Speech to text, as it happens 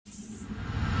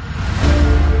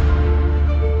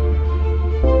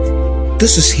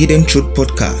This is Hidden Truth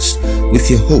Podcast with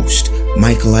your host,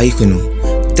 Michael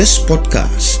Aikono. This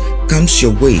podcast comes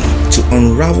your way to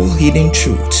unravel hidden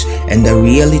truths and the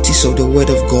realities of the Word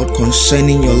of God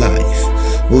concerning your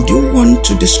life. Would you want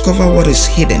to discover what is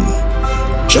hidden?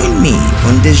 Join me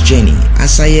on this journey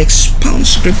as I expound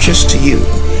scriptures to you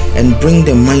and bring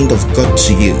the mind of God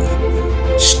to you.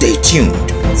 Stay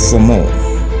tuned for more.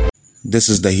 This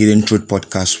is the Hidden Truth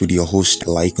Podcast with your host,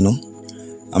 Aikono.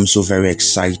 I'm so very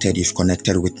excited you've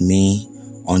connected with me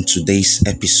on today's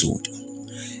episode.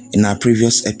 In our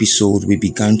previous episode, we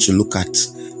began to look at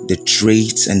the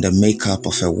traits and the makeup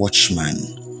of a watchman.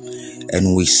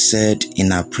 And we said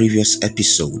in our previous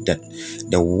episode that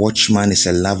the watchman is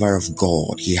a lover of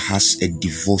God. He has a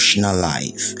devotional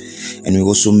life. And we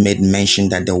also made mention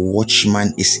that the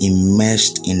watchman is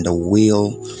immersed in the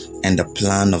will and the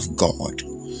plan of God.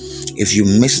 If you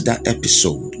missed that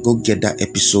episode, go get that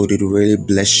episode. It will really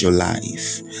bless your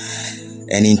life.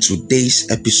 And in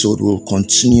today's episode, we'll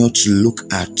continue to look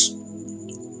at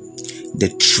the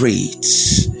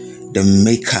traits, the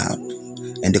makeup,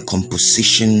 and the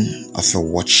composition of a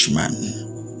watchman.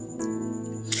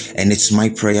 And it's my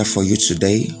prayer for you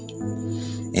today,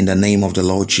 in the name of the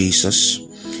Lord Jesus,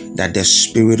 that the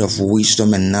spirit of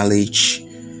wisdom and knowledge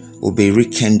will be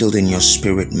rekindled in your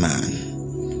spirit, man.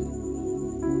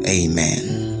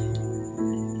 Amen.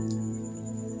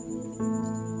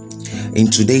 In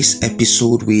today's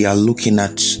episode, we are looking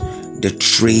at the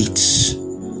traits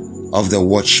of the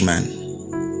watchman.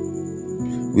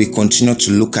 We continue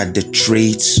to look at the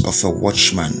traits of a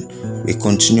watchman. We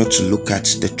continue to look at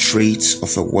the traits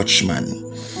of a watchman.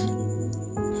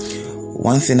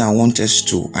 One thing I want us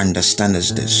to understand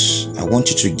is this. I want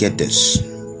you to get this.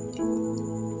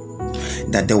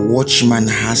 That the watchman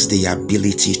has the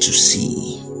ability to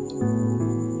see.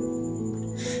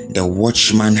 The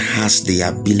watchman has the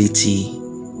ability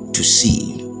to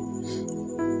see.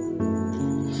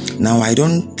 Now, I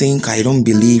don't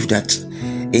believe that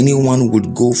anyone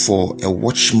would go for a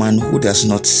watchman who does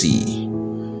not see,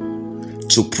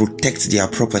 to protect their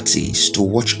properties, to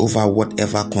watch over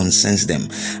whatever concerns them.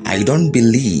 I don't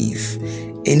believe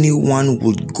anyone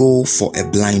would go for a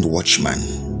blind watchman.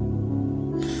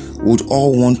 Would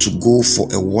all want to go for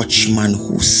a watchman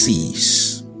who sees.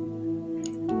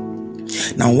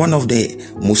 Now, one of the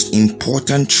most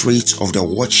important traits of the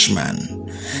watchman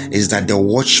is that the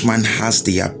watchman has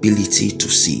the ability to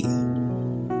see.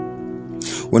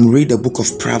 When we read the book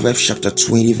of Proverbs chapter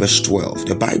 20 verse 12,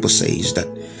 the Bible says that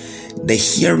the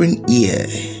hearing ear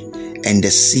and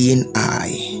the seeing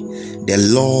eye, the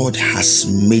Lord has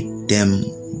made them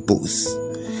both.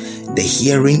 The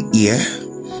hearing ear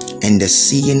and the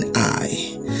seeing eye,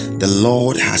 the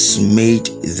Lord has made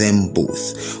them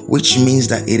both, which means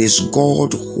that it is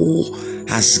God who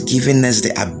has given us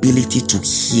the ability to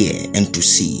hear and to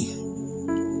see.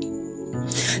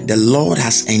 The Lord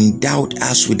has endowed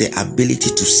us with the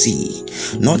ability to see,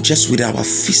 not just with our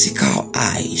physical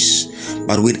eyes,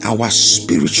 but with our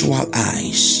spiritual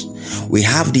eyes. We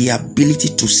have the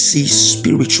ability to see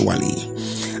spiritually.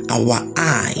 Our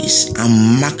eyes are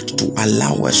marked to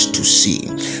allow us to see.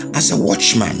 As a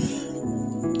watchman,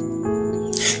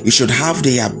 you should have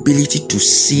the ability to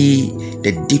see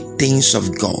the deep things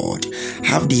of God,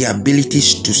 have the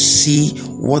abilities to see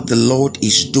what the Lord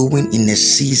is doing in a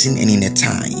season and in a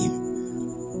time.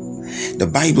 The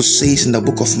Bible says in the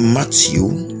book of Matthew,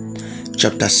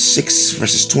 chapter 6,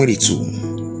 verses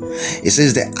 22, it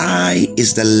says, the eye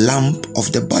is the lamp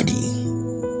of the body.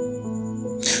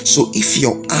 So if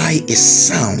your eye is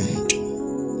sound,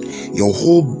 your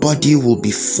whole body will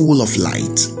be full of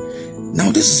light. Now,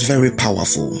 this is very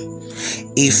powerful.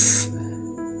 If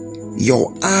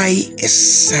your eye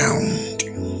is sound,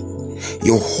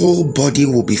 your whole body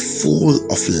will be full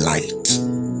of light.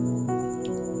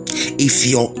 If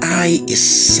your eye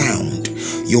is sound,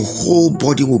 your whole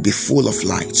body will be full of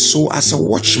light. So as a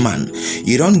watchman,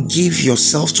 you don't give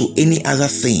yourself to any other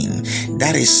thing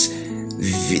that is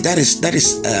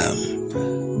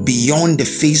beyond the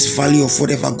face value of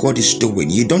whatever God is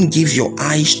doing. You don't give your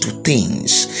eyes to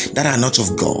things that are not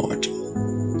of God.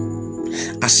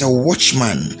 As a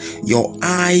watchman, your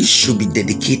eyes should be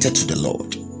dedicated to the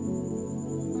Lord,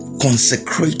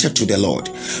 consecrated to the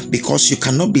Lord, because you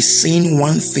cannot be seeing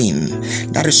one thing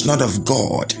that is not of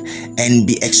God and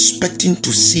be expecting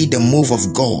to see the move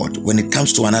of God when it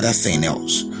comes to another thing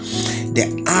else.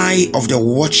 The eye of the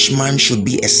watchman should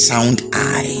be a sound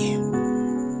eye.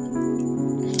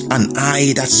 An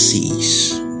eye that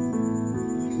sees.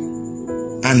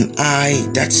 An eye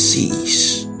that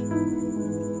sees.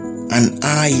 An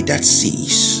eye that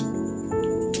sees.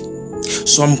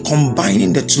 So I'm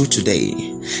combining the two today.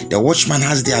 The watchman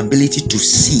has the ability to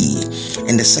see.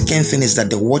 And the second thing is that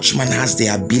the watchman has the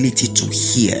ability to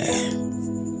hear.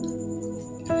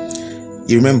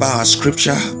 You remember our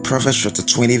scripture, Proverbs chapter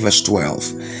 20 verse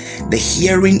 12. The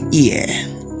hearing ear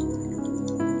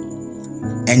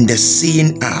and the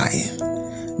seeing eye,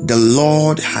 the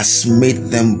Lord has made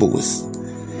them both.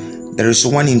 There is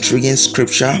one intriguing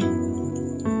scripture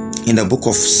in the book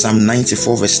of Psalm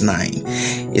 94 verse 9.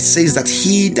 It says that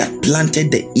he that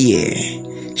planted the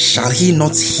ear, shall he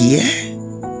not hear?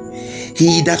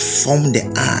 He that formed the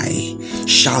eye,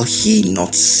 shall he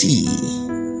not see?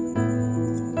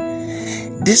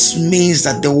 This means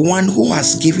that the one who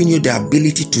has given you the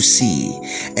ability to see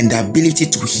and the ability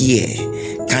to hear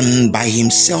can by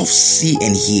himself see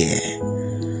and hear.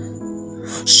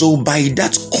 So by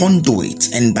that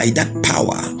conduit and by that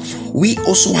power, we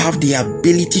also have the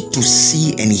ability to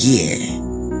see and hear.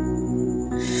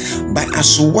 But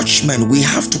as watchmen, we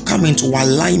have to come into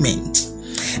alignment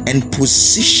and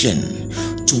position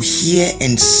to hear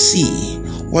and see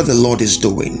what the Lord is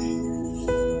doing.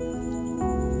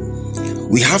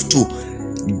 We have to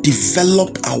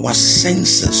develop our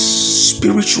senses,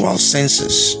 spiritual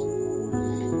senses,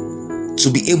 to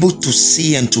be able to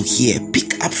see and to hear,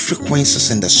 pick up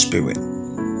frequencies in the spirit.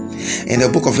 In the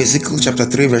book of Ezekiel chapter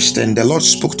 3 verse 10, the Lord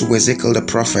spoke to Ezekiel the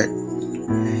prophet,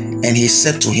 and he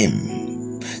said to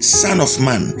him, Son of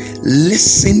man,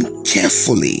 listen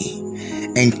carefully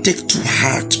and take to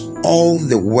heart all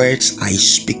the words I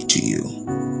speak to you.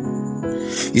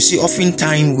 You see,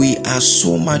 oftentimes we are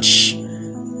so much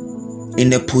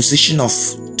in a position of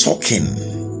talking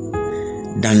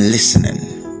than listening.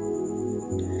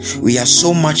 We are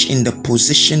so much in the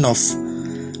position of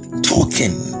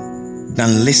talking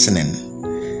than listening.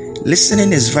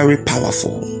 Listening is very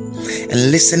powerful,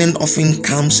 and listening often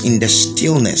comes in the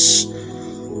stillness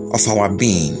of our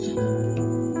being.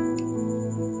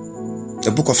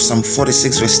 The book of Psalm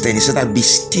 46 verse 10, it said that be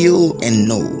still and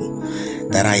know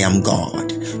that I am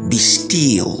God. Be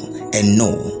still and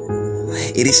know.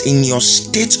 It is in your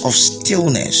state of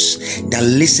stillness that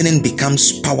listening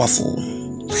becomes powerful.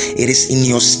 It is in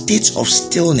your state of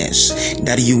stillness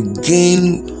that you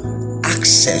gain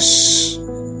access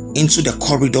into the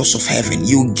corridors of heaven.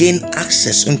 You gain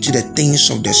access into the things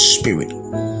of the spirit.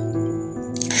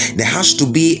 There has to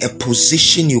be a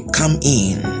position you come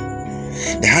in.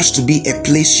 There has to be a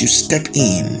place you step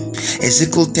in.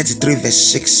 Ezekiel 33 verse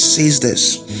 6 says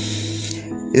this.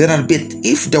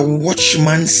 If the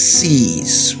watchman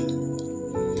sees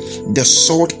the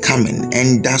sword coming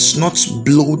and does not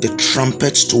blow the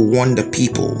trumpets to warn the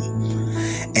people,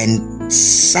 and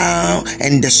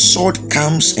the sword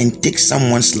comes and takes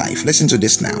someone's life, listen to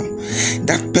this now,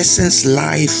 that person's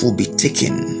life will be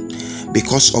taken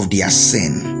because of their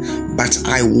sin, but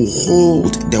I will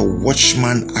hold the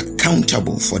watchman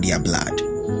accountable for their blood.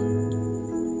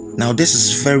 Now this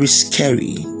is very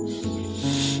scary,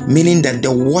 meaning that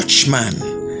the watchman,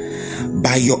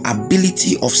 by your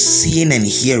ability of seeing and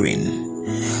hearing,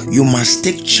 you must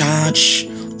take charge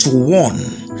to warn.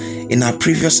 In our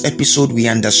previous episode, we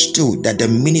understood that the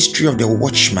ministry of the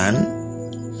watchman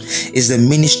is the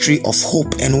ministry of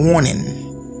hope and warning.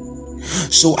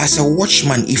 So as a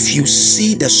watchman, if you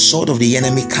see the sword of the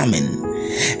enemy coming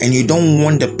and you don't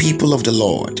warn the people of the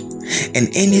Lord, and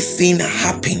anything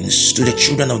happens to the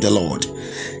children of the Lord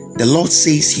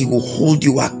says he will hold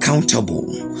you accountable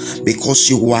because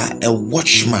you are a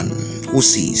watchman who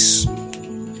sees.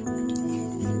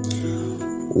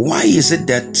 Why is it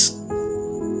that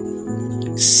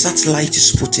satellite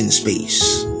is put in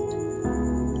space?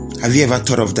 Have you ever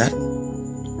thought of that?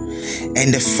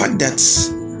 And the fact that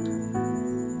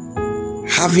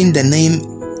having the name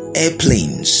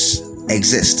airplanes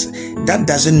exist, that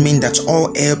doesn't mean that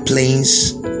all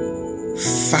airplanes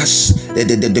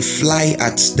they fly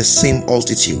at the same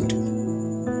altitude.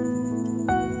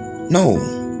 No,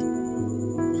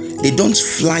 they don't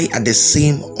fly at the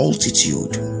same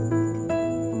altitude.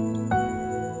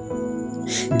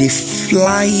 They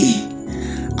fly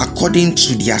according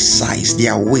to their size,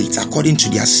 their weight, according to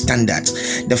their standards.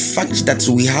 The fact that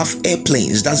we have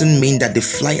airplanes doesn't mean that they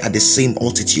fly at the same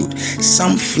altitude.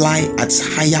 Some fly at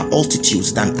higher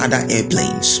altitudes than other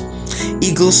airplanes.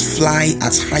 Eagles fly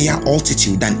at higher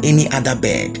altitude than any other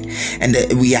bird, and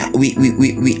we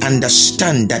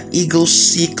understand that eagles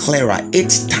see clearer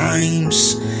 8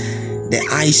 times the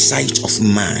eyesight of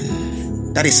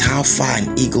man. That is how far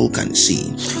an eagle can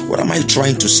see. What am I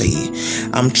trying to say?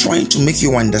 I'm trying to make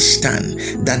you understand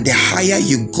that the higher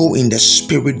you go in the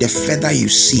spirit, the further you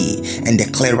see and the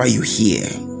clearer you hear.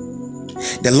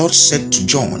 the Lord said to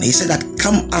John, he said that,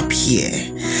 come up here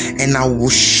and I will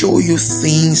show you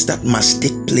things that must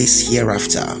take place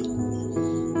hereafter.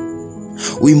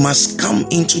 We must come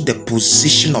into the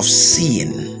position of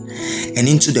seeing and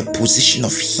into the position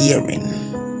of hearing.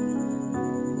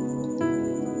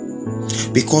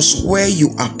 Because where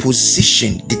you are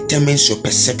positioned determines your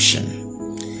perception.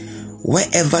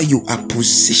 Wherever you are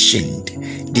positioned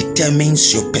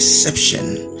determines your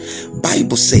perception.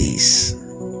 Bible says,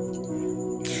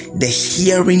 the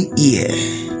hearing ear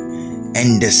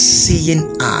and the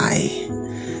seeing eye,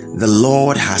 the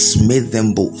Lord has made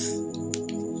them both.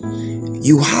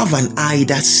 You have an eye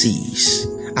that sees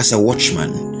as a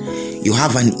watchman. You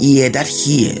have an ear that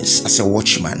hears as a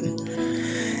watchman.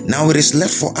 Now it is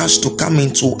left for us to come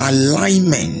into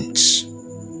alignment,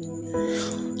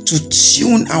 to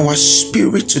tune our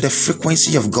spirit to the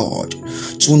frequency of God,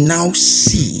 to now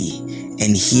see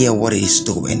and hear what He is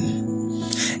doing.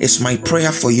 It's my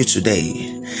prayer for you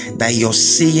today that your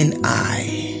seeing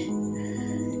eye,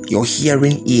 your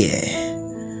hearing ear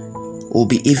will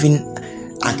be even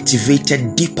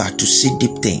activated deeper to see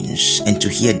deep things and to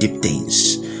hear deep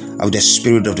things of the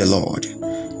Spirit of the Lord.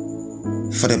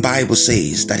 For the Bible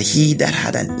says that he that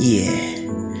had an ear,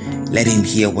 let him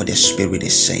hear what the Spirit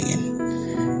is saying.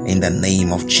 In the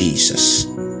name of Jesus.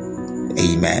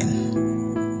 Amen.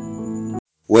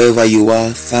 Wherever you are,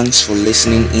 thanks for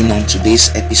listening in on today's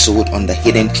episode on the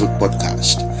Hidden Truth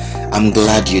Podcast. I'm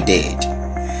glad you did.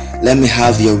 Let me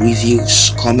have your reviews,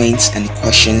 comments, and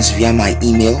questions via my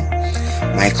email,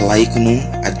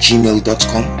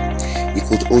 michaelaikono@gmail.com. You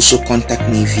could also contact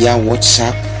me via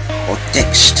WhatsApp or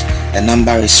text. The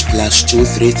number is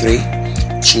 +233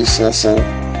 244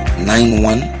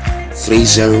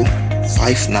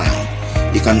 913059.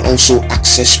 You can also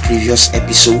access previous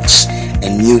episodes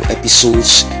and new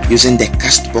episodes using the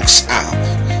Castbox app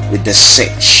with the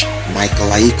search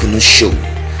Michael Aikono Show.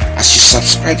 As you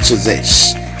subscribe to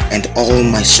this and all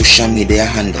my social media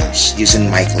handles using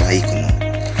Michael Aikono,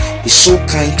 be so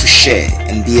kind to share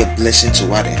and be a blessing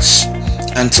to others.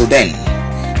 Until then,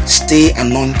 stay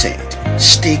anointed,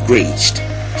 stay graced,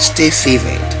 stay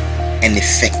favored and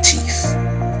effective.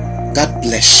 God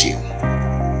bless you,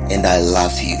 and I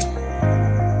love you.